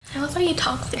love how you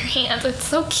talk with your hands. It's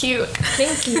so cute.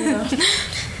 Thank you.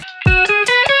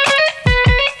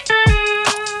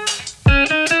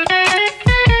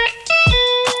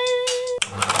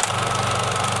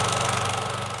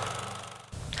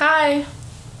 Hi.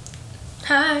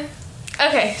 Hi.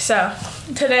 Okay, so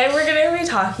today we're going to be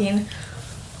talking.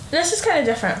 This is kind of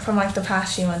different from like the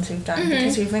past few months we've done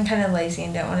because we've been kind of lazy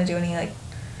and don't want to do any like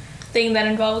Thing that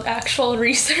involves actual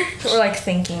research. or like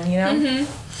thinking, you know?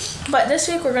 But this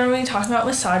week we're going to be talking about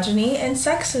misogyny and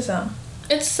sexism.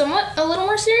 It's somewhat a little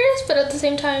more serious, but at the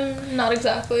same time, not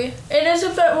exactly. It is a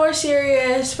bit more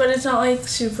serious, but it's not like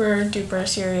super duper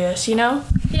serious, you know?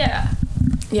 Yeah.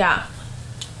 Yeah.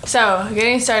 So,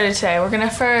 getting started today, we're kind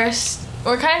of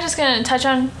just going to touch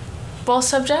on both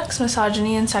subjects,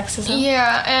 misogyny and sexism.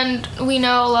 Yeah, and we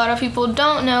know a lot of people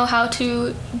don't know how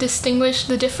to distinguish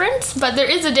the difference, but there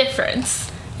is a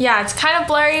difference. Yeah, it's kind of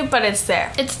blurry, but it's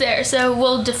there. It's there, so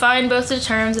we'll define both the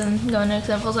terms and go into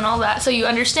examples and all that, so you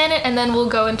understand it, and then we'll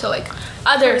go into like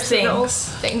Other personal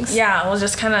things. Yeah, we'll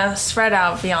just kind of spread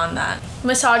out beyond that.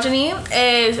 Misogyny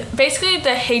is basically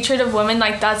the hatred of women,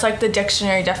 like that's like the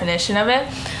dictionary definition of it.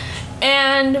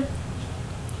 And,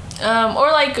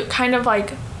 or like kind of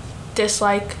like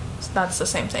dislike, that's the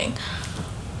same thing.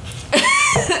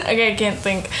 Okay, I can't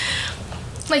think.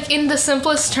 Like in the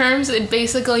simplest terms, it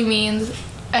basically means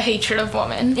a hatred of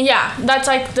women. Yeah, that's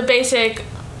like the basic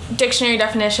dictionary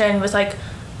definition with like,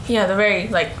 you know, the very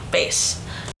like base.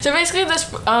 So basically this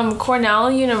Cornell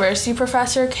University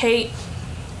professor, Kate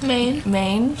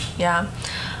Main, yeah.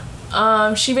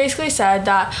 She basically said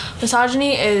that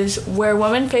misogyny is where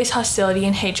women face hostility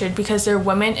and hatred because they're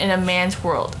women in a man's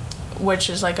world, which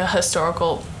is like a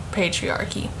historical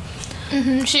patriarchy.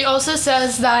 She also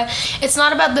says that it's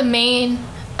not about the male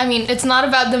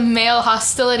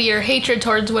hostility or hatred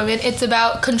towards women. It's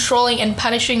about controlling and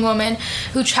punishing women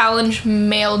who challenge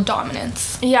male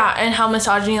dominance. Yeah, and how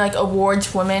misogyny like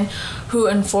awards women who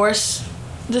enforce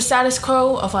the status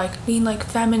quo of like being like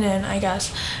feminine, I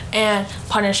guess, and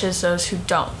punishes those who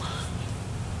don't.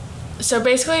 So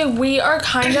basically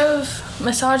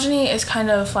misogyny is kind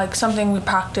of like something we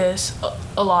practice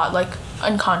a lot, like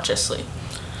unconsciously.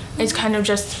 It's kind of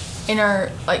just in our,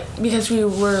 like, because we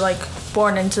were like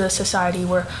born into the society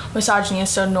where misogyny is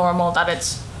so normal that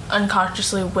it's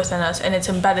unconsciously within us and it's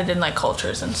embedded in like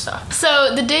cultures and stuff.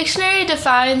 So the dictionary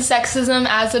defines sexism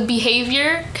as a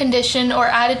behavior, condition, or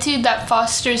attitude that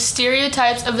fosters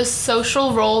stereotypes of a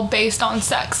social role based on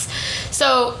sex.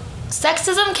 So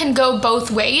sexism can go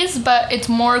both ways, but it's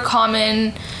more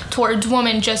common towards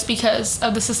women just because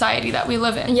of the society that we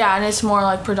live in. Yeah, and it's more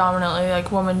like predominantly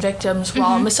like women victims,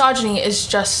 while misogyny is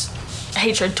just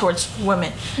hatred towards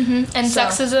women. And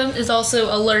sexism is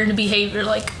also a learned behavior,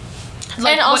 like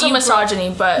and also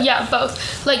misogyny, but yeah,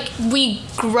 both. Like we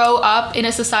grow up in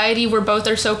a society where both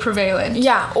are so prevalent.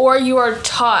 Yeah, or you are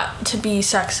taught to be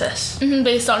sexist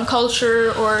based on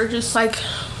culture or just like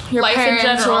your life parents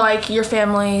in general, or like your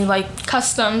family, like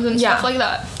customs and stuff like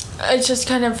that. It's just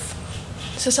kind of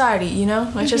society, you know,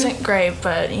 which isn't great,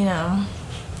 but you know,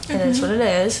 it is what it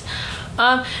is.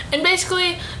 And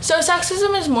basically, so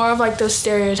sexism is more of like those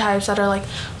stereotypes that are like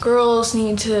girls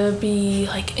need to be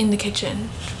like in the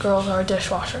kitchen, girls are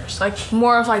dishwashers, like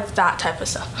more of like that type of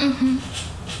stuff.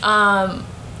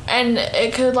 And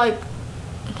it could like,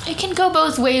 it can go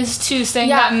both ways too, saying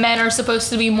that men are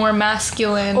supposed to be more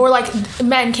masculine, or like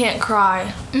men can't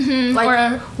cry, like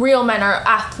or real men are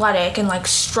athletic and like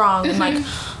strong and like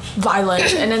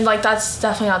violent, and then like that's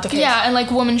definitely not the case. Yeah, and like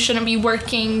women shouldn't be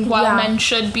working while men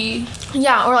should be.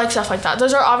 Yeah, or like stuff like that.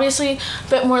 Those are obviously a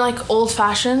bit more like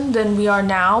old-fashioned than we are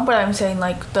now, but I'm saying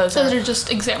like those are just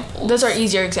examples. Those are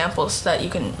easier examples that you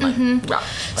can like,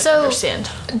 understand.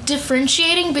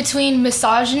 Differentiating between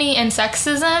misogyny and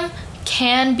sexism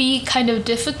can be kind of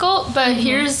difficult, but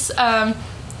here's a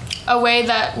way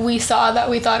that we saw that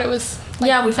we thought it was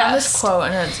like, we found this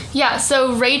quote and it's...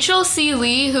 So Rachel C.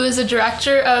 Lee, who is a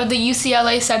director of the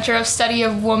UCLA Center of Study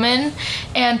of Women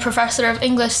and professor of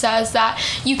English, says that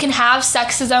you can have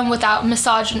sexism without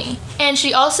misogyny. And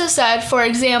she also said, for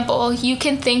example, you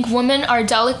can think women are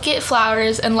delicate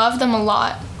flowers and love them a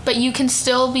lot, but you can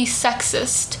still be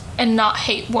sexist and not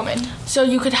hate women. So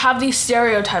you could have these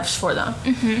stereotypes for them,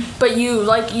 but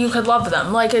you could love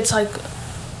them. Like it's like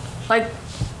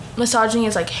misogyny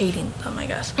is like hating them, I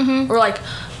guess, or like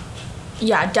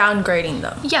downgrading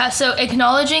them. Yeah, so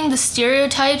acknowledging the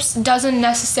stereotypes doesn't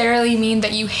necessarily mean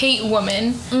that you hate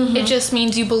women. It just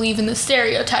means you believe in the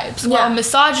stereotypes. While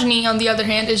misogyny, on the other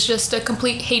hand, is just a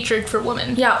complete hatred for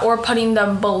women. Yeah, or putting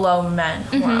them below men.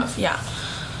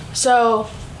 So,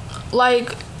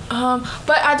 like,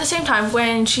 But at the same time,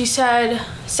 when she said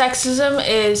sexism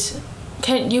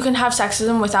you can have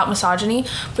sexism without misogyny,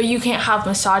 but you can't have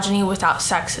misogyny without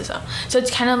sexism. So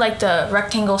it's kind of like the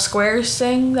rectangle squares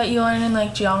thing that you learn in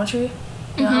like geometry.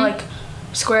 You know how like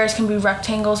squares can be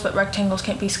rectangles, but rectangles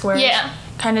can't be squares. Yeah.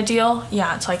 Kind of deal.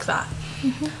 Yeah, it's like that.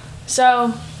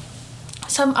 So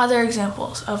some other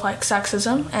examples of like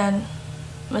sexism and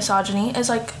misogyny is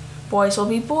like boys will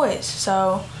be boys.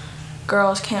 So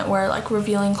girls can't wear like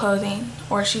revealing clothing,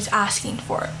 or she's asking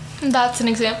for it. That's an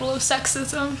example of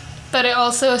sexism. But it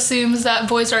also assumes that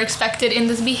boys are expected in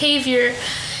this behavior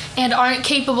and aren't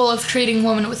capable of treating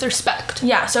women with respect.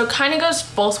 Yeah, so it kind of goes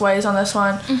both ways on this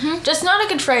one. Just not a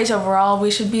good phrase overall.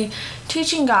 We should be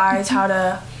teaching guys how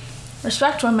to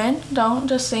respect women. Don't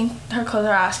just think her clothes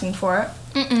are asking for it.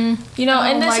 You know,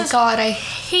 and this is... God, I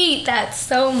hate that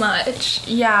so much.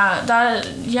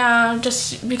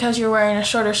 Just because you're wearing a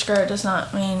shorter skirt does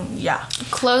not mean,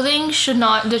 Clothing should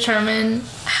not determine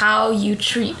how you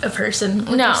treat a person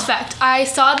with respect. I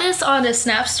saw this on a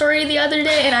Snap story the other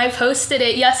day, and I posted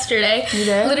it yesterday. You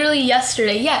did? Literally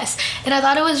yesterday, yes. And I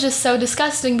thought it was just so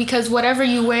disgusting because whatever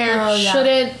you wear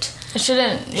shouldn't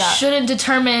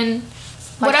determine...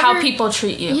 like how people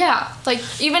treat you. Yeah, like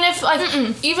even if like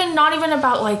even not even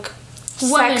about like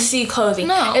women. Sexy clothing.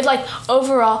 No. It's like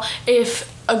overall, if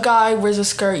a guy wears a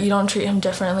skirt, you don't treat him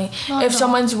differently. If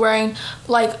someone's wearing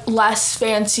like less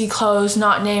fancy clothes,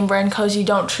 not name brand clothes, you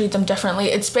don't treat them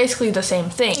differently. It's basically the same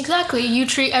thing. Exactly. You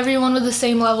treat everyone with the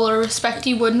same level of respect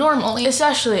you would normally.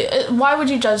 Especially, why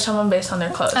would you judge someone based on their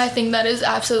clothes? I think that is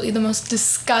absolutely the most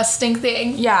disgusting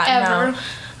thing No. ever.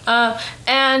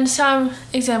 And some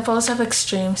examples of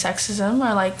extreme sexism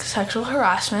are like sexual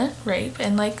harassment, rape,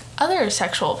 and like other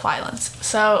sexual violence.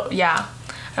 So yeah,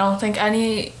 I don't think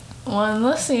anyone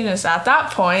listening is at that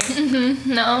point.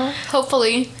 No,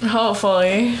 hopefully.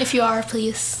 If you are,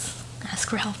 please ask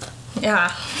for help.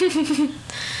 Yeah.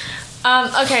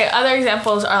 Okay, other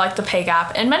examples are like the pay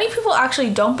gap. And many people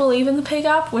actually don't believe in the pay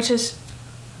gap, which is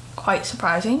quite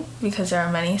surprising because there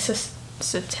are many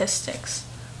statistics.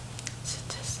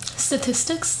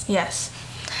 Yes.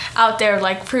 Out there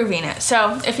like proving it.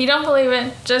 So if you don't believe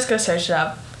it, just go search it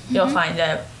up. You'll find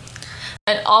it.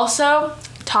 And also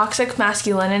toxic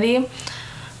masculinity,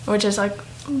 which is like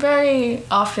very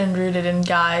often rooted in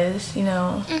guys, you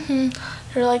know.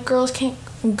 They're like girls can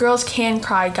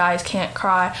cry, guys can't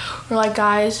cry, or like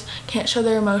guys can't show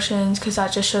their emotions because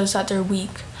that just shows that they're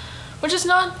weak, which is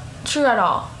not true at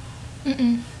all.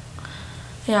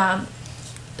 Yeah.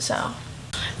 So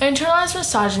internalized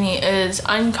misogyny is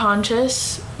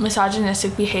unconscious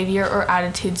misogynistic behavior or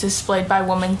attitudes displayed by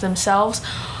women themselves,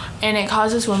 and it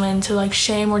causes women to like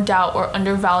shame or doubt or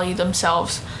undervalue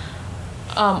themselves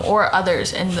or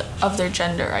others of their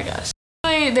gender, I guess.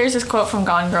 There's this quote from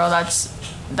Gone Girl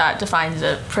that defines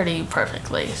it pretty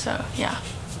perfectly, so yeah.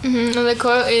 And the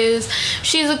quote is,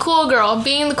 "She's a cool girl.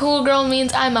 Being the cool girl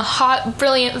means I'm a hot,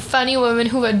 brilliant, funny woman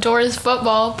who adores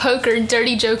football, poker,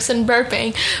 dirty jokes, and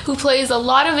burping, who plays a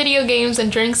lot of video games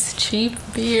and drinks cheap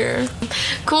beer.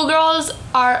 Cool girls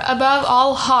are above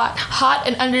all hot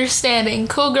and understanding.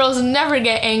 Cool girls never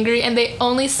get angry, and they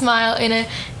only smile in a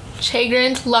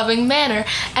chagrined, loving manner,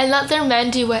 and let their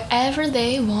men do whatever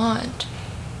they want."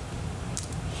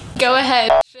 Go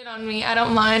ahead. Shit on me. I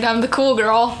don't mind. I'm the cool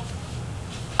girl.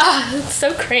 It's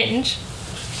so cringe.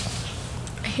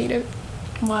 I hate it.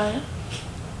 What?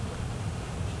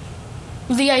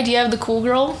 The idea of the cool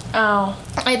girl. Oh.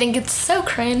 I think it's so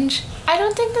cringe. I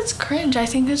don't think that's cringe. I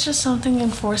think it's just something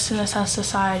enforced in us as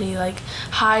society. Like,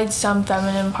 hide some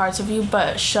feminine parts of you,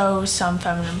 but show some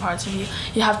feminine parts of you.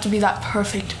 You have to be that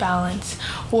perfect balance.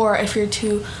 Or if you're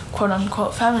too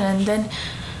quote-unquote feminine, then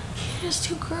you're just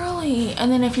too girly.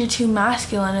 And then if you're too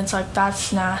masculine, it's like,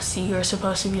 that's nasty. You're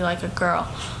supposed to be like a girl.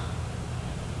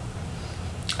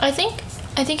 I think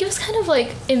it was kind of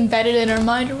like embedded in our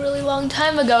mind a really long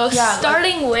time ago. Yeah,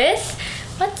 starting with,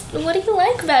 what do you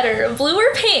like better, blue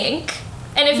or pink?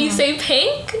 And if you say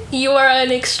pink, you are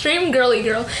an extreme girly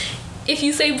girl. If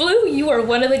you say blue, you are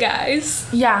one of the guys.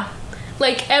 Yeah.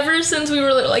 Like, ever since we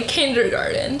were little, like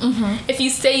kindergarten. If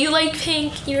you say you like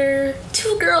pink, you're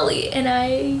too girly, and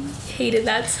I hated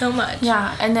that so much.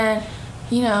 Yeah, and then,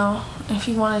 you know, if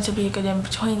you wanted to be a good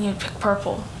in-between, you'd pick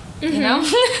purple. You know?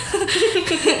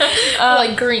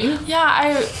 Like green.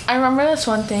 Yeah, I remember this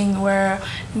one thing where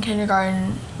in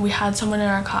kindergarten we had someone in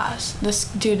our class, this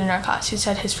dude in our class, who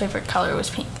said his favorite color was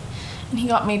pink. And he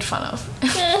got made fun of.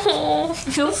 I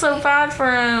feel so bad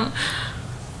for him.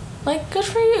 Like, good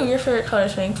for you. Your favorite color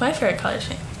is pink. My favorite color is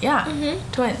pink. Yeah.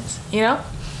 Twins. You know?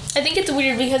 I think it's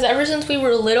weird because ever since we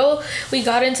were little, we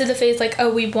got into the phase like, oh,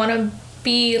 we want to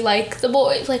be like the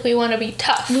boys. Like, we want to be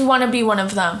tough. We want to be one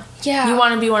of them. Yeah. You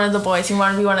want to be one of the boys. You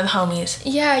want to be one of the homies.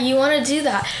 Yeah, you want to do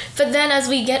that. But then as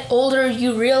we get older,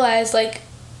 you realize, like,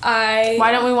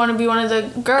 why don't we want to be one of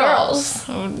the girls?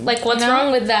 Like, what's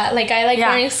wrong with that? Like, I like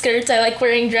wearing skirts. I like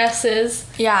wearing dresses.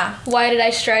 Yeah. Why did I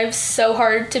strive so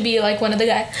hard to be like one of the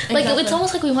guys? Like, Exactly. it's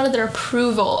almost like we wanted their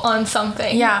approval on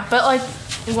something. Yeah, but, like,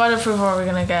 what approval are we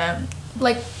going to get?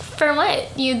 Like, for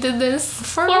what? You did this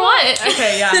for what?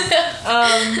 Okay,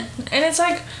 yeah. And it's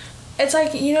like,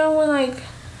 you know, when, like,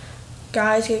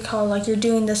 guys get called, like, you're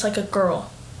doing this like a girl.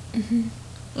 Mm-hmm.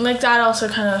 Like, that also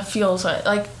kind of feels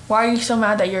like, why are you so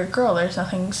mad that you're a girl? There's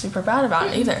nothing super bad about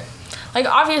it either. Like,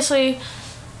 obviously,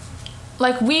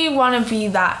 like, we want to be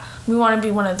that. We want to be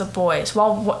one of the boys.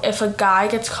 Well, if a guy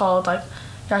gets called, like,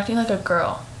 you're acting like a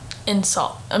girl,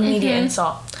 insult, immediate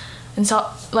insult,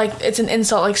 like, it's an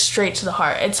insult, like, straight to the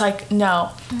heart. It's like,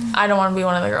 no, I don't want to be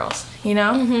one of the girls, you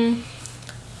know? Mm-hmm.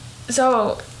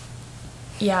 So,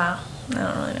 yeah, I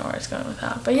don't really know where it's going with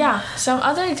that. But yeah, some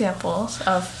other examples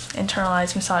of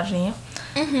internalized misogyny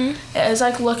is,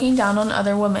 like, looking down on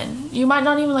other women. You might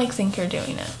not even, like, think you're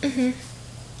doing it.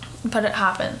 But it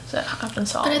happens. It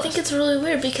happens to all of us. But I think it's really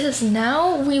weird because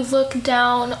now we look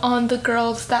down on the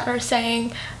girls that are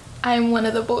saying, I am one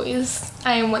of the boys.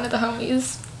 I am one of the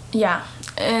homies. Yeah.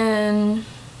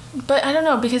 But I don't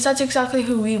know, because that's exactly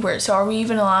who we were. So are we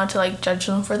even allowed to, like, judge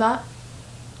them for that?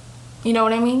 You know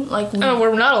what I mean? Like,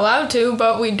 we're not allowed to,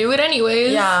 but we do it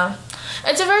anyways. Yeah.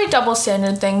 It's a very double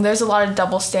standard thing. There's a lot of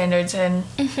double standards in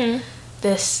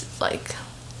this, like,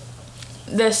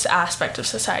 this aspect of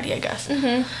society, I guess.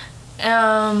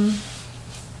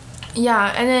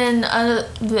 Yeah, and then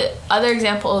the other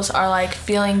examples are, like,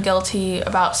 feeling guilty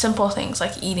about simple things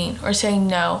like eating or saying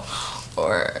no,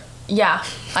 or, yeah,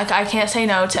 like, I can't say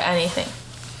no to anything.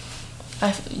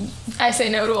 I say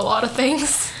no to a lot of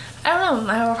things. I don't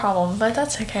know, I have a problem, but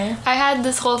that's okay. I had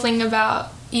this whole thing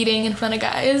about eating in front of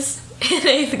guys in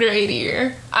 8th grade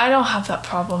year. I don't have that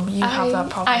problem. You have that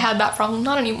problem. I had that problem,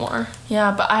 not anymore.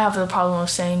 Yeah, but I have the problem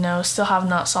of saying no. Still have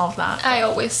not solved that. I'm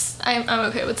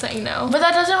okay with saying no. But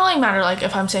that doesn't really matter, like,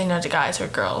 if I'm saying no to guys or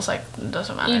girls. Like, it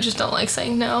doesn't matter. You just don't like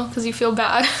saying no because you feel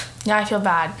bad. Yeah, I feel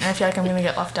bad. And I feel like I'm going to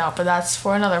get left out. But that's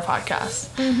for another podcast.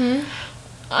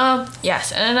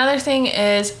 Yes, and another thing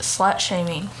is slut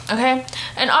shaming, okay?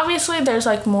 And obviously there's,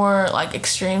 like, more, like,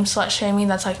 extreme slut shaming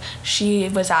that's, like, she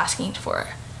was asking for it.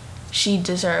 She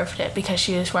deserved it because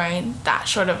she was wearing that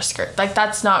short of a skirt. Like,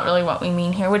 that's not really what we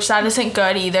mean here, which that isn't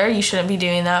good either. You shouldn't be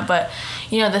doing that, but,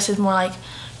 you know, this is more, like,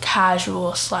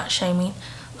 casual slut shaming.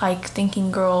 Like,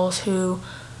 thinking girls who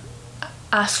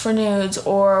ask for nudes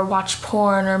or watch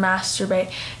porn or masturbate,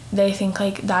 they think,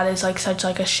 like, that is, like, such,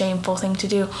 like, a shameful thing to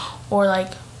do. Or,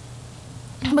 like,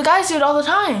 but guys do it all the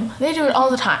time. They do it all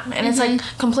the time. And it's, like,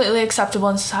 completely acceptable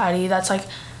in society. That's, like,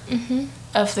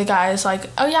 if the guy is like,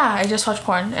 oh, yeah, I just watched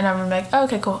porn. And everyone would be like, oh,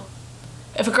 okay, cool.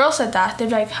 If a girl said that, they'd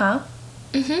be like, huh?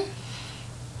 You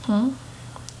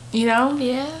know?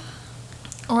 Yeah.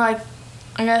 Or, like,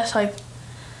 I guess, like,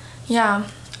 yeah.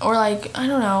 Or, like, I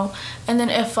don't know. And then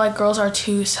if, like, girls are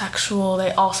too sexual,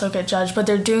 they also get judged. But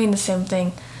they're doing the same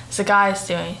thing as the guy's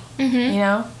doing. You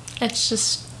know? It's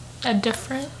just a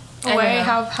different way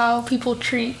how people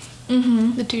treat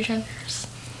the two genders.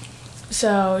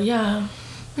 So, yeah.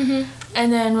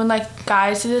 And then when, like,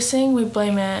 guys do this thing, we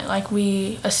blame it, like,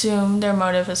 we assume their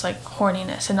motive is, like,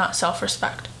 horniness and not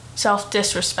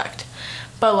self-disrespect.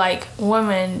 But, like,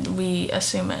 women, we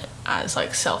assume it as,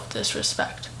 like,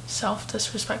 self-disrespect.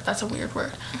 Self-disrespect, that's a weird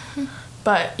word.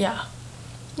 But, yeah.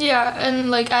 Yeah,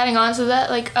 and, like, adding on to that,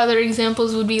 like, other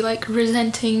examples would be, like,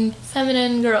 resenting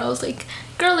feminine girls, like,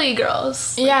 girly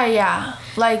girls. Yeah.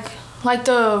 Like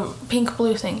the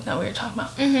pink-blue thing that we were talking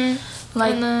about.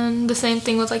 Like, and then the same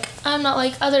thing with, like, I'm not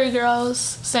like other girls,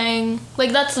 saying,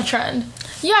 like, that's the trend.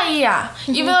 Yeah.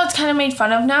 Even though it's kind of made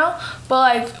fun of now, but,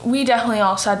 like, we definitely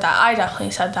all said that. I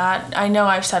definitely said that. I know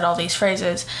I've said all these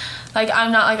phrases. Like,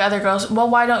 I'm not like other girls. Well,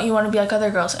 why don't you want to be like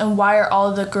other girls? And why are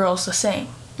all the girls the same?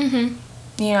 You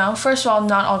know, first of all,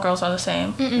 not all girls are the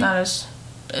same. That is,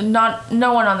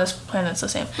 no one on this planet's the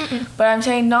same. But I'm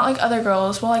saying not like other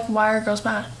girls. Well, like, why are girls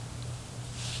mad?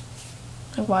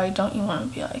 Like, why don't you want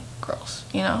to be like girls,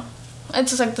 you know?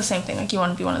 It's just, like, the same thing. Like, you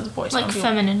want to be one of the boys. Like,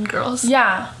 feminine girls.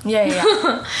 Yeah.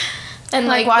 And,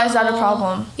 like, why is that a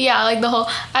problem? Yeah, like, the whole,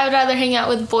 I would rather hang out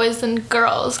with boys than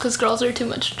girls, because girls are too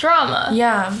much drama.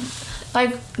 Yeah.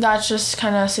 Like, that's just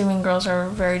kind of assuming girls are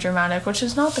very dramatic, which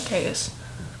is not the case.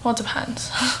 Well, it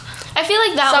depends. I feel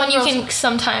like that one you can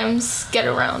sometimes get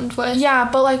around with. Yeah,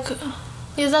 but, like...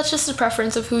 Because that's just a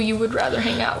preference of who you would rather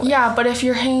hang out with. Yeah, but if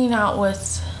you're hanging out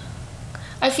with...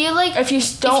 I feel like if you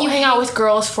don't hang out with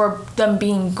girls for them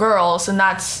being girls, then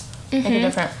that's like a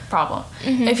different problem.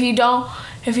 If you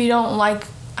don't like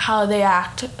how they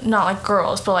act, not like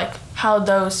girls, but like how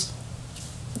those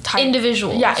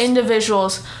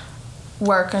individuals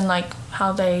work and like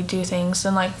how they do things,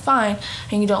 then like fine.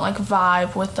 And you don't like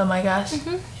vibe with them, I guess.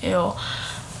 Ew.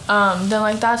 Then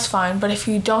like that's fine. But if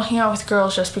you don't hang out with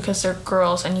girls just because they're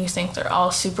girls and you think they're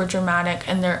all super dramatic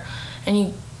and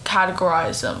you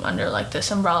categorize them under like this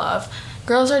umbrella of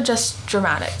girls are just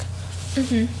dramatic.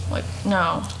 Like,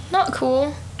 no. Not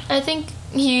cool. I think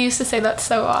you used to say that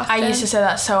so often. I used to say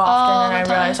that so often, and I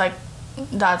realized like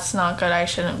that's not good. I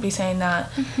shouldn't be saying that.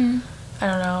 I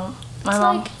don't know. My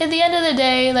mom. Like, at the end of the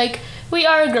day, like, we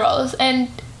are girls, and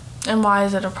why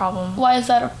is it a problem? Why is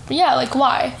that like,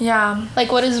 why? Yeah.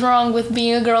 Like, what is wrong with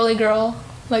being a girly girl?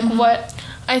 Like, what?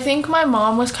 I think my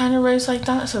mom was kind of raised like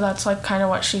that, so that's like kind of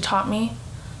what she taught me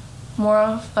more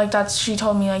of. Like, she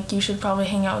told me like you should probably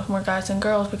hang out with more guys than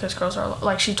girls because girls are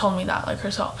like, she told me that like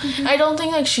herself. I don't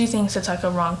think like she thinks it's like a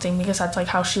wrong thing because that's like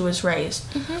how she was raised.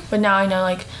 But now I know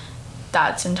like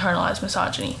that's internalized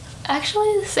misogyny.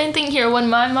 Actually, the same thing here. When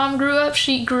my mom grew up,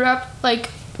 she grew up like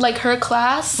her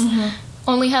class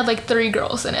only had like 3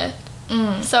 girls in it.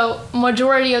 So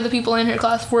majority of the people in her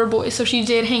class were boys, so she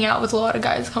did hang out with a lot of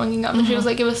guys coming up, and she was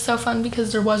like, it was so fun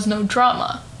because there was no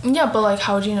drama. Yeah, but like,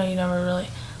 how would you know? You never really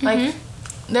like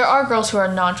there are girls who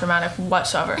are not dramatic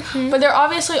whatsoever, but there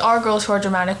obviously are girls who are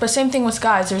dramatic. But same thing with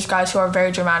guys. There's guys who are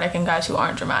very dramatic and guys who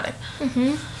aren't dramatic.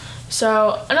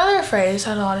 So another phrase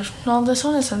that this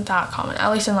one isn't that common, at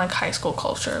least in like high school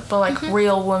culture, but like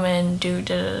real women do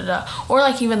da da da da, or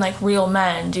like even like real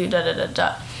men do da da da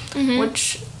da,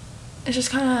 which is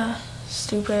just kind of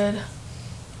stupid.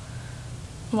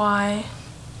 Why?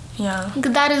 Yeah.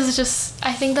 That is just,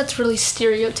 I think that's really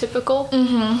stereotypical.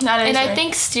 That is. And I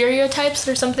think stereotypes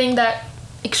are something that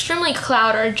extremely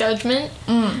cloud our judgment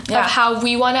of how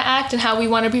we want to act and how we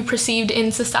want to be perceived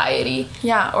in society.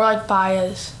 Yeah, or like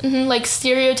bias. Like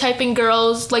stereotyping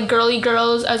girls, like girly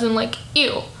girls, as in like,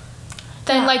 ew.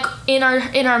 Then like in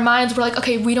our minds we're like,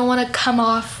 okay, we don't want to come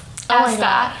off as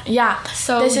that. Yeah.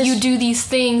 So you do these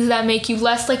things that make you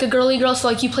less like a girly girl. So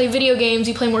like you play video games,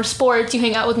 you play more sports, you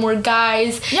hang out with more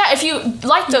guys. Yeah, if you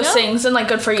like those things, then like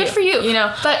good for you. Good for you. You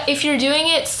know. But if you're doing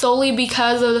it solely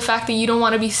because of the fact that you don't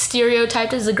want to be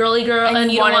stereotyped as a girly girl and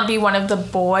you want to be one of the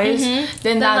boys,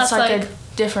 then that's like a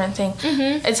different thing.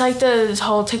 It's like the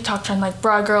whole TikTok trend, like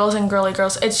bra girls and girly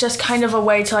girls. It's just kind of a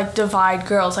way to like divide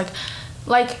girls.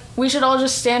 Like, we should all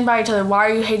just stand by each other. Why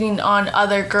are you hating on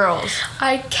other girls?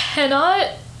 I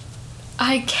cannot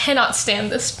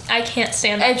stand this. I can't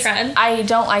stand that trend. I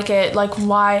don't like it. Like,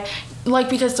 why? Like,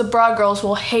 because the bra girls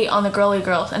will hate on the girly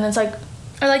girls. And it's like...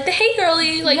 Or like the hey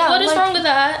girly. Like, what is wrong with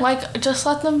that? Like, just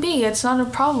let them be. It's not a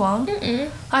problem.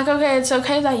 Like, okay, it's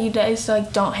okay that you guys,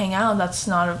 like, don't hang out. That's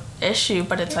not an issue.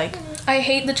 But it's like... I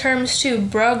hate the terms, too.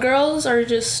 Bra girls are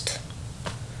just...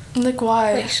 Like,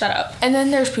 why? Like, shut up. And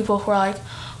then there's people who are like,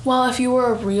 well, if you were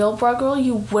a real bra girl,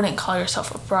 you wouldn't call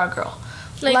yourself a bra girl.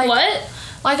 Like what?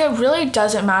 Like, it really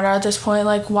doesn't matter at this point.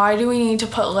 Like, why do we need to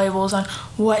put labels on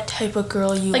what type of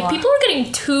girl you are? Like, people are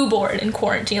getting too bored in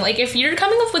quarantine. Like, if you're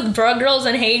coming up with bra girls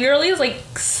and hey girlies, like,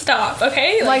 stop,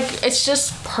 okay? Like it's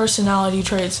just personality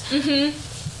traits.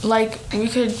 Like, we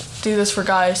could do this for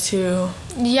guys, too.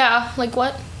 Yeah, like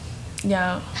what?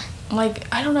 Yeah. Like,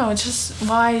 I don't know. It's just,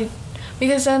 why...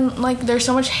 Because then, like, there's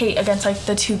so much hate against, like,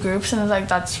 the two groups, and it's like,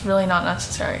 that's really not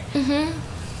necessary.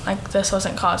 Like, this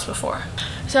wasn't caused before.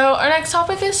 So, our next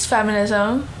topic is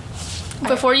feminism.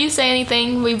 Before you say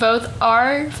anything, we both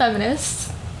are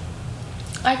feminists.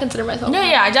 I consider myself.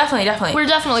 Yeah, definitely. We're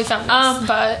definitely feminists,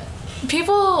 but...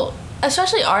 People,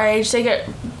 especially our age, they get,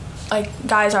 like,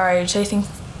 guys our age, they think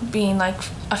being, like,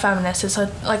 a feminist is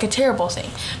like a terrible thing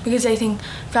because they think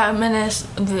feminists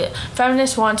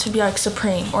want to be like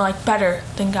supreme or like better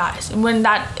than guys, when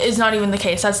that is not even the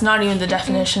case. That's not even the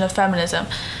definition of feminism.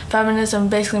 Feminism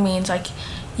basically means like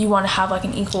you want to have like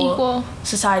an equal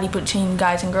society between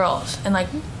guys and girls, and like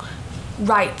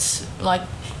rights, like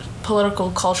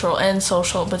political, cultural, and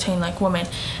social between like women,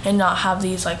 and not have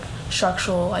these like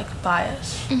structural like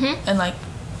bias and like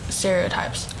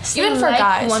stereotypes. So even for like,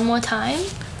 guys. One more time.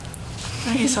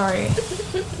 Okay, sorry.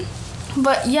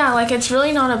 But yeah, like it's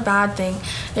really not a bad thing.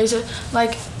 There's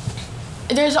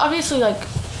obviously like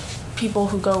people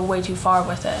who go way too far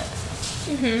with it.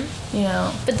 You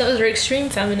know. But those are extreme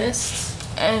feminists.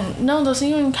 And no, those don't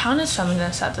even count as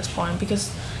feminists at this point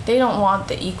because they don't want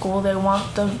the equal. They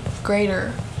want the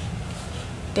greater.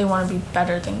 They want to be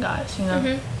better than guys. You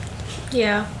know.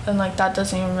 Yeah. And like that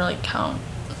doesn't even really count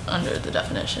under the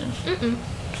definition.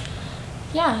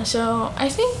 Yeah, so I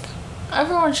think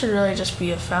everyone should really just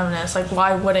be a feminist. Like,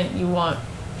 why wouldn't you want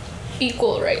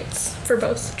equal rights for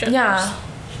both genders? Yeah.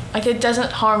 Like, it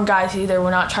doesn't harm guys either.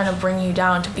 We're not trying to bring you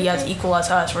down to be as equal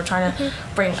as us. We're trying to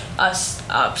bring us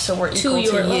up so we're equal to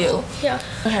your you. level. Yeah.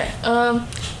 Okay.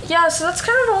 Yeah, so that's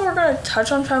kind of all we're going to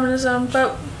touch on feminism,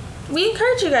 but we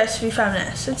encourage you guys to be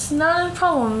feminists. It's not a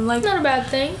problem. Like, not a bad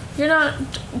thing. You're not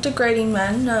degrading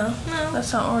men. No. No.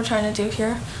 That's not what we're trying to do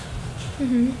here.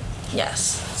 Mm-hmm. Yes.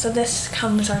 So this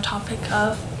comes our topic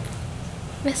of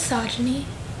misogyny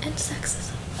and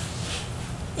sexism.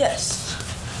 Yes.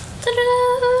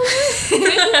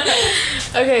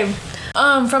 Okay.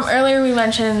 From earlier we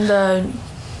mentioned the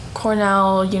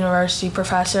Cornell University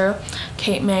professor,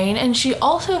 Kate Main, and she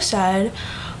also said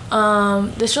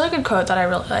this really good quote that I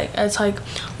really like. It's like,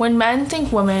 when men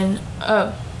think women...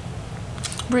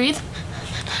 breathe.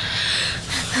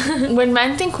 When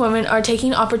men think women are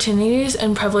taking opportunities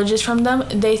and privileges from them,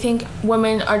 they think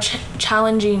women are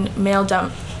challenging male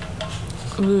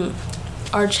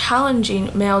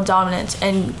dominance,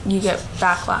 and you get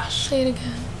backlash. Say it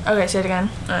again. Okay, say it again.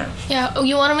 All right. Yeah,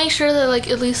 you want to make sure that, like,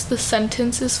 at least the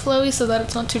sentence is flowy so that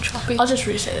it's not too choppy. I'll just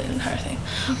re-say the entire thing.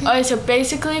 Okay, so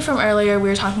basically from earlier we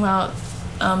were talking about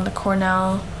the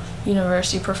Cornell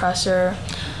University professor,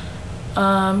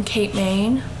 Kate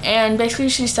Main, and basically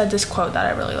she said this quote that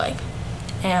I really like.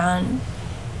 And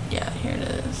yeah, here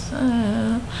it is.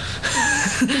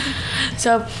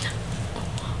 So,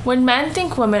 when men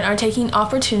think women are taking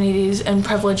opportunities and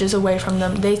privileges away from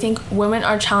them, they think women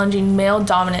are challenging male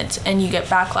dominance, and you get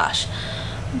backlash.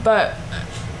 But,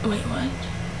 wait, what?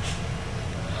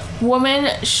 Women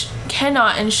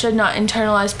cannot and should not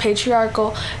internalize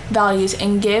patriarchal values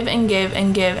and give and give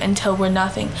and give until we're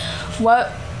nothing.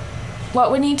 What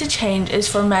would need to change is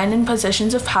for men in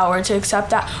positions of power to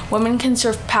accept that women can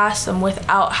surpass them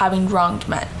without having wronged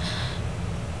men.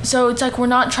 So it's like, we're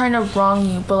not trying to wrong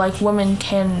you, but like, women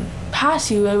can pass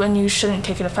you and you shouldn't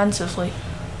take it offensively.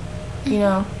 You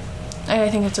know? I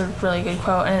think it's a really good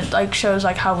quote, and it like shows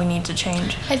like how we need to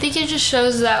change. I think it just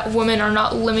shows that women are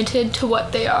not limited to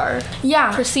what they are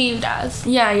perceived as.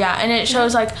 Yeah, and it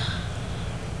shows like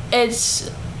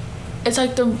it's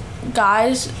like the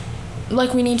guys,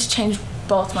 like, we need to change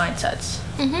both mindsets.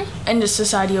 And just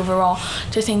society overall,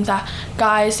 to think that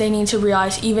guys, they need to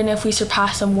realize even if we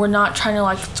surpass them, we're not trying to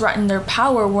like threaten their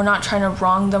power, we're not trying to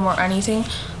wrong them or anything.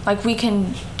 Like, we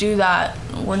can do that,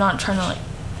 we're not trying to like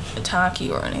attack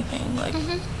you or anything. Like,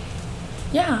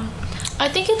 yeah. I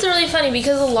think it's really funny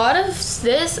because a lot of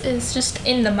this is just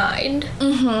in the mind.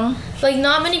 Like,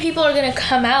 not many people are going to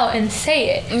come out and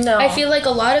say it. No. I feel like a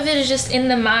lot of it is just in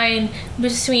the mind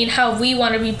between how we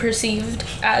want to be perceived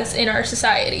as in our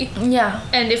society. Yeah.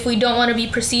 And if we don't want to be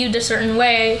perceived a certain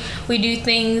way, we do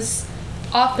things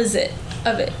opposite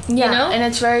of it. Yeah, you know? and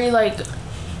it's very like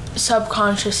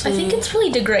subconsciously. I think it's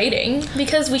really degrading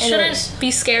because we shouldn't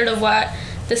be scared of what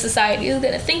the society is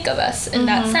going to think of us in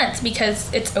that sense,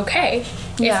 because it's okay.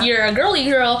 Yeah. If you're a girly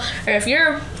girl, or if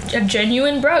you're a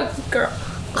genuine girl,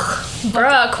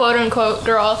 quote unquote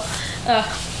girl,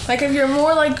 like, if you're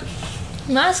more like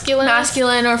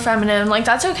masculine or feminine, like,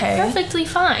 that's okay. Perfectly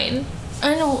fine.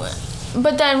 I know,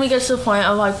 but then we get to the point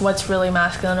of like what's really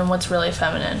masculine and what's really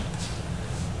feminine,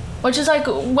 which is like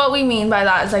what we mean by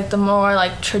that is like the more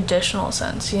like traditional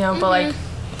sense, you know. But like,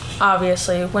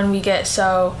 obviously, when we get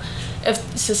if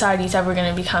society's ever going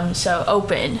to become so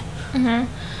open,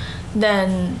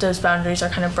 then those boundaries are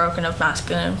kind of broken of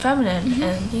masculine and feminine,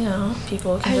 and you know,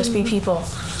 people can just be people.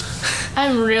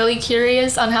 I'm really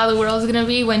curious on how the world's going to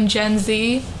be when Gen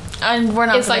Z and we're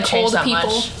not is like old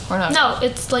people. We're not. No,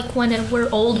 it's like when we're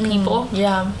old people.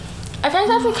 Yeah. I think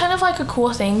that'd be kind of like a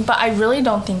cool thing, but I really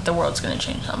don't think the world's going to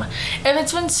change that much. If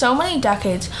it's been so many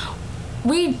decades,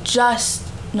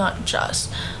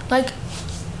 like,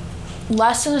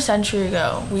 less than a century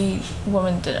ago,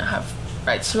 women didn't have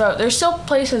rights to vote. There's still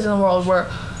places in the world where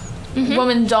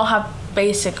women don't have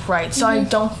basic rights, so I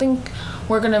don't think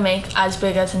we're going to make as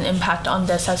big as an impact on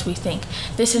this as we think.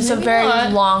 This is a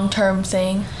very long-term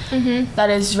thing that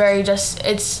is very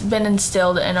it's been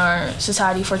instilled in our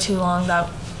society for too long that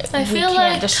we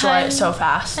can't destroy it so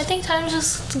fast. I think time's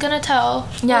just going to tell.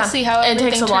 Yeah, we'll see how everything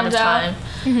it takes a lot of time.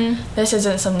 out. This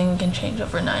isn't something we can change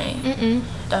overnight.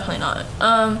 Definitely not.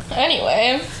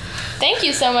 Anyway, thank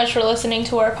you so much for listening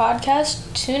to our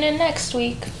podcast. Tune in next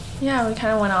week. Yeah, we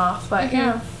kind of went off, but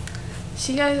yeah.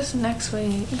 See you guys next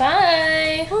week.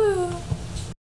 Bye. Woo.